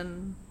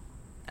depression,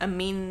 a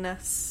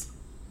meanness.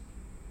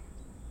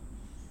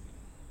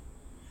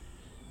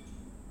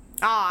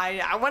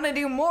 I want to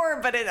do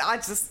more, but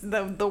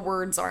the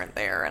words aren't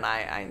there, and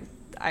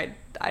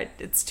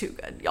it's too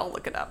good. Y'all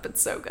look it up.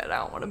 It's so good. I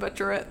don't want to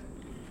butcher it.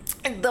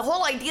 And the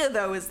whole idea,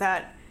 though, is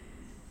that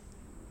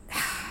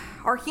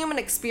our human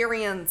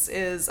experience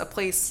is a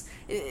place.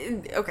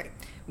 Okay,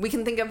 we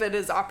can think of it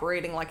as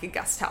operating like a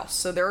guest house.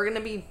 So there are going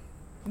to be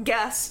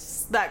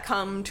guests that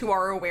come to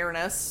our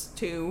awareness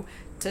to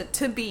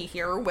be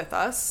here with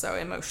us. So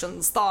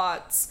emotions,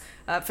 thoughts,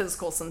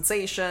 physical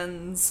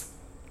sensations.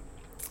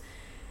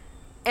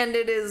 And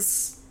it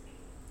is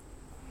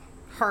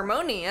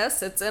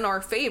harmonious, it's in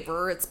our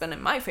favor, it's been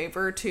in my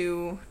favor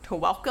to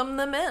welcome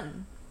them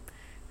in,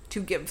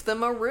 to give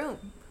them a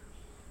room,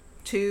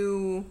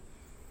 to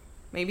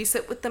maybe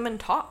sit with them and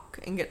talk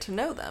and get to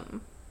know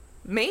them.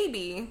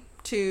 Maybe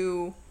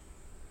to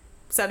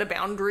set a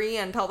boundary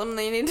and tell them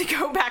they need to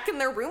go back in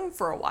their room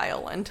for a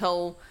while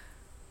until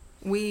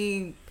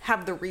we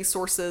have the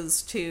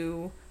resources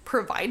to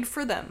provide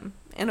for them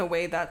in a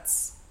way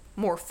that's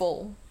more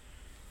full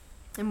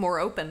and more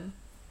open.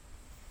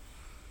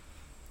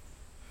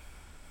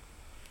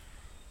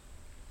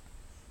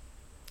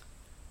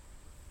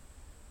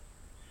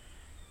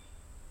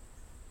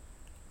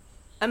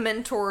 A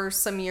mentor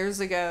some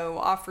years ago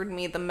offered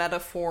me the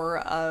metaphor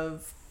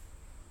of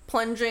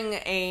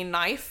plunging a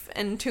knife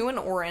into an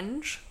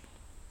orange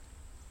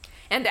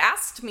and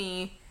asked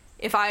me,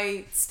 if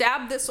I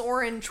stab this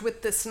orange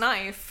with this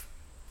knife,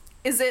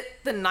 is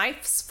it the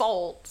knife's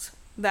fault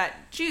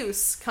that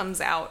juice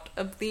comes out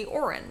of the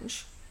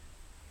orange?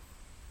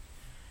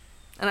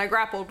 And I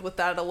grappled with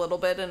that a little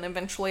bit, and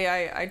eventually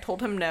I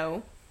told him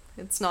no.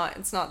 It's not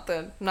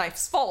the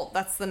knife's fault.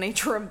 That's the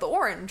nature of the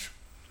orange.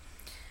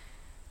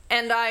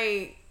 And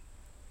I'm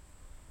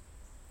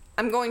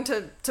going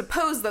to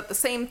pose that the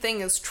same thing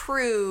is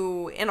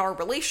true in our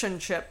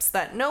relationships,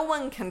 that no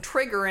one can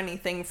trigger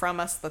anything from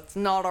us that's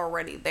not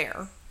already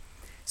there.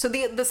 So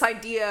this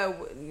idea,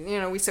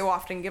 we so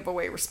often give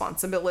away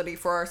responsibility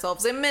for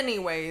ourselves in many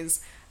ways,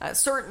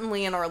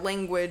 certainly in our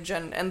language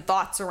and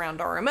thoughts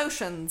around our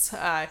emotions.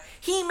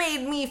 He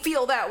made me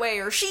feel that way,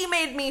 or she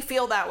made me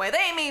feel that way,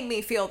 they made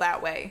me feel that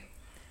way.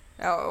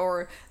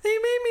 Or they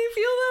made me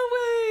feel that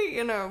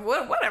way,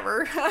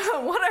 whatever,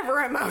 whatever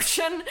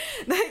emotion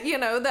that,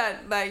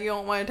 that you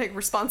don't want to take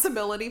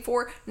responsibility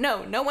for.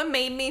 No one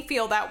made me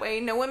feel that way.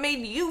 No one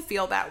made you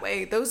feel that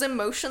way. Those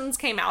emotions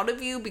came out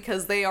of you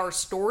because they are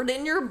stored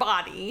in your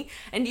body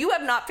and you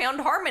have not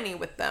found harmony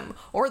with them.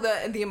 Or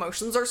the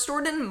emotions are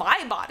stored in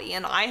my body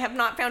and I have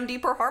not found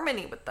deeper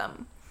harmony with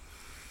them.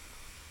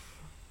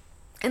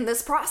 And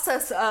this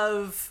process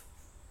of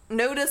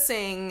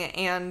noticing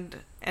and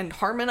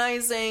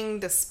harmonizing,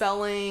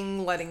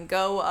 dispelling, letting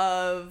go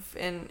of,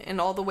 in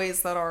all the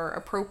ways that are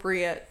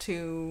appropriate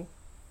to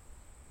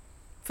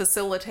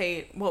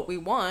facilitate what we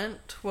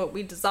want, what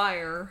we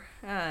desire,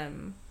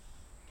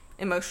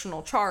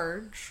 emotional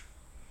charge,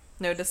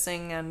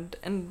 noticing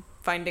and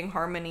finding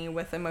harmony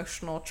with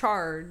emotional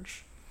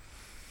charge,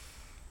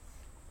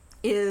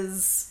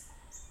 is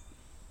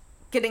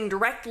getting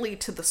directly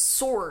to the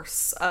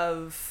source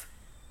of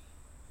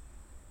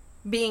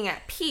being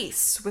at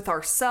peace with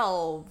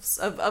ourselves,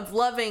 of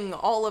loving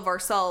all of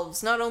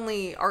ourselves, not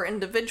only our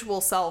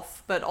individual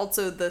self, but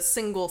also the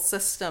single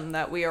system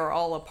that we are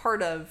all a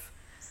part of,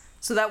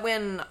 so that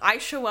when I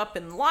show up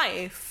in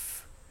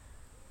life,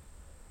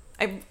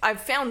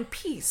 I've found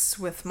peace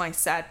with my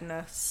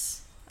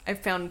sadness, I've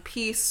found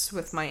peace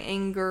with my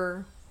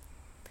anger,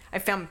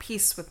 I've found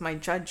peace with my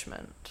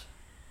judgment.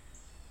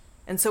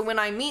 And so when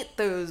I meet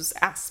those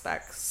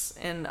aspects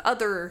in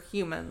other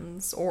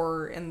humans,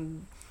 or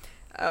in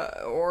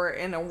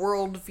a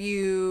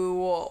worldview,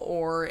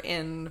 or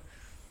in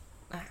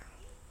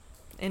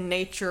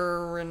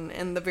nature, and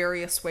in the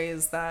various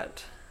ways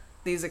that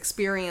these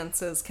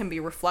experiences can be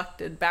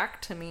reflected back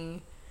to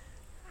me,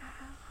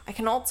 I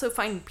can also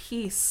find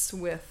peace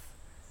with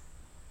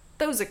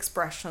those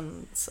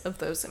expressions of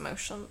those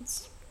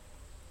emotions.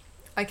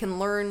 I can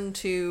learn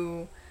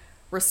to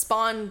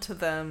respond to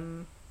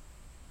them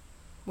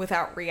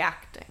without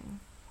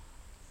reacting.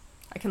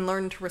 I can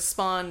learn to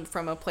respond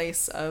from a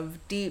place of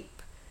deep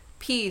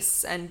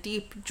peace and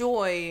deep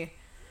joy,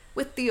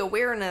 with the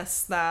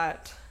awareness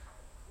that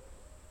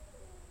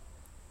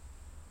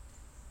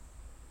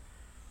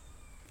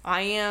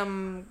I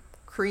am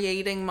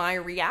creating my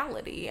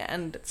reality,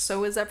 and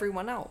so is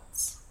everyone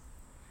else.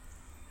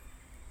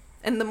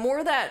 And the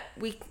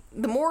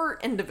more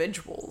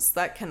individuals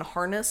that can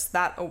harness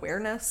that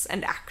awareness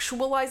and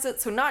actualize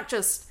it, so not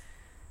just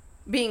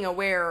being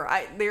aware.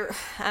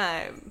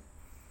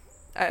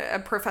 A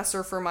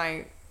professor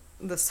for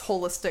this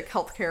holistic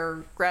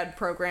healthcare grad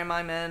program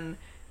I'm in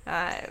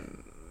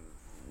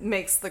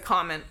makes the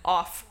comment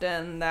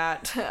often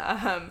that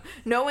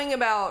knowing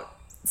about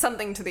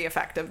something to the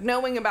effect of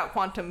knowing about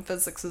quantum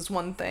physics is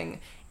one thing.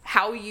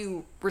 How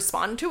you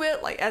respond to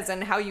it, like as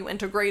in how you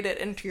integrate it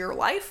into your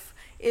life,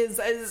 is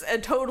a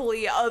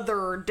totally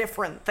other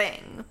different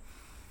thing.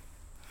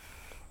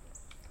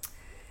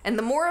 And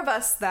the more of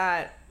us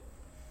that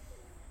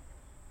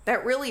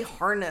really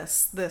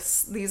harness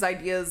these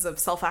ideas of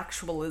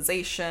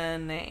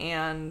self-actualization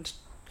and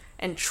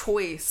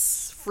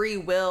choice, free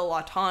will,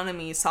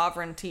 autonomy,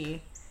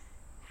 sovereignty,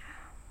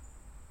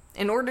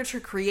 in order to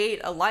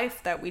create a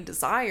life that we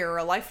desire,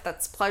 a life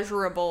that's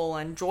pleasurable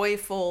and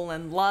joyful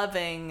and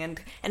loving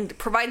and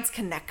provides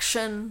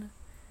connection,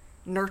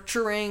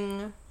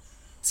 nurturing,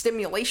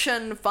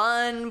 stimulation,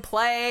 fun,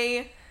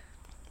 play,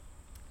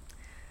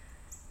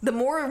 the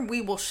more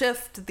we will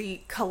shift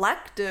the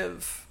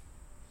collective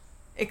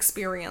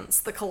experience,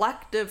 the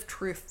collective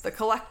truth, the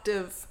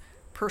collective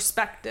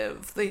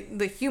perspective,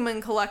 the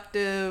human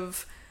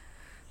collective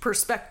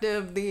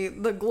perspective,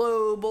 the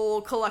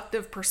global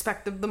collective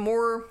perspective, the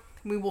more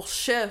we will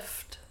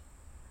shift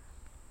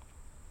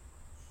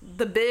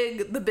the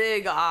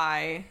big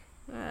I,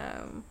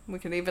 we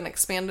could even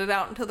expand it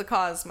out into the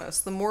cosmos,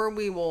 the more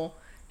we will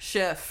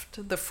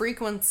shift the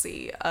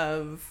frequency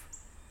of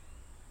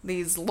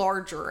these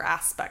larger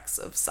aspects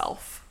of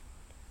self.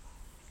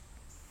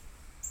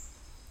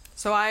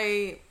 So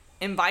I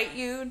invite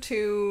you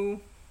to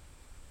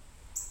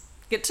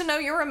get to know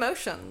your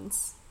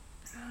emotions,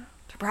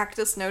 to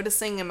practice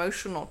noticing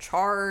emotional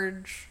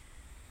charge,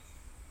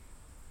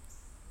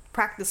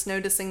 practice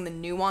noticing the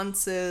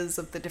nuances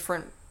of the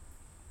different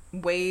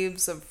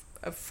waves of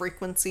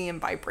frequency and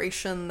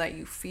vibration that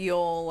you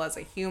feel as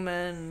a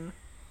human,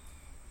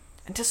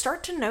 and to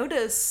start to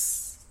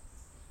notice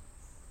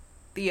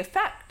the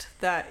effect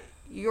that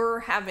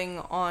you're having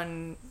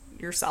on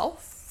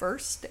yourself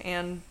first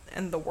and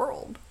the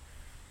world.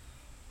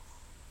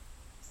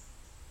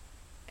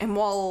 And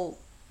while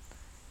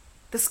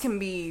this can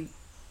be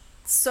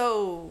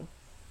so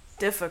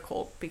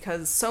difficult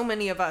because so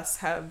many of us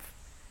have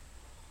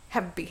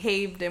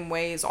behaved in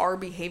ways, are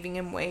behaving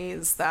in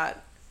ways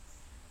that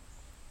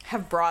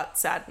have brought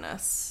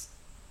sadness,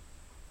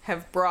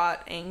 have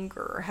brought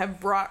anger, have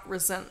brought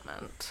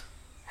resentment,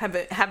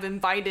 have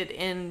invited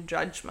in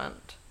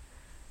judgment,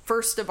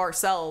 first of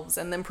ourselves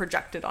and then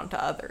projected onto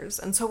others.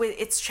 And so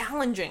it's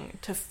challenging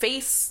to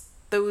face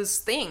those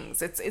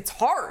things. It's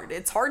hard.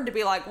 It's hard to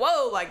be like,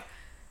 whoa, like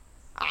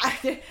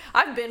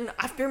I've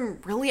been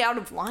really out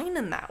of line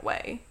in that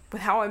way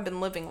with how I've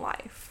been living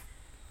life.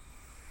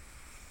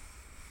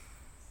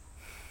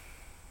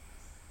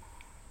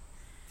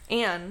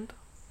 And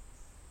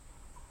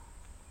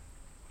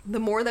the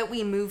more that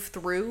we move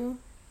through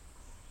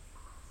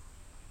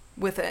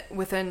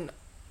with an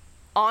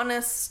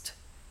honest,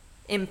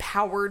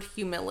 empowered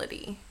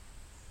humility,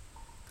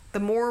 the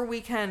more we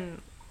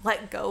can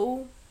let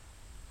go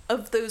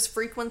of those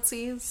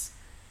frequencies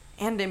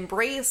and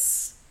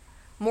embrace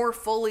more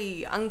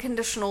fully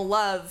unconditional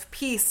love,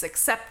 peace,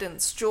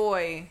 acceptance,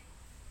 joy,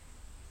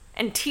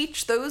 and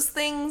teach those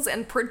things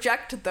and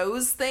project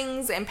those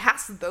things and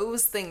pass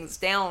those things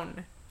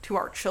down to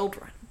our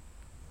children.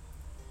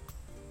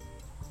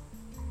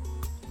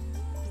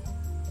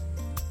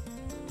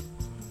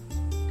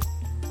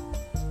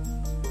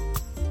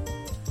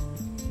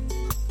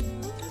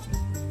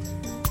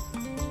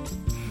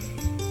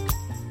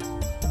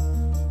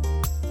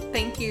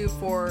 Thank you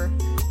for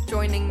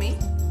joining me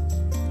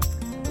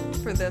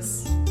for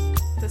this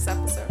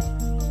episode.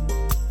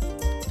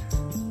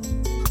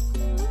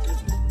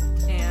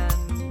 And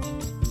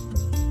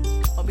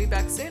I'll be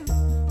back soon.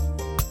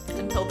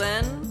 Until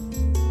then,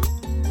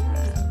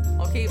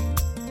 I'll keep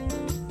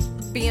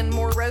being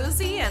more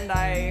rosy, and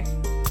I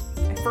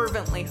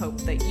fervently hope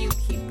that you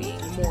keep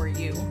being more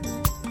you.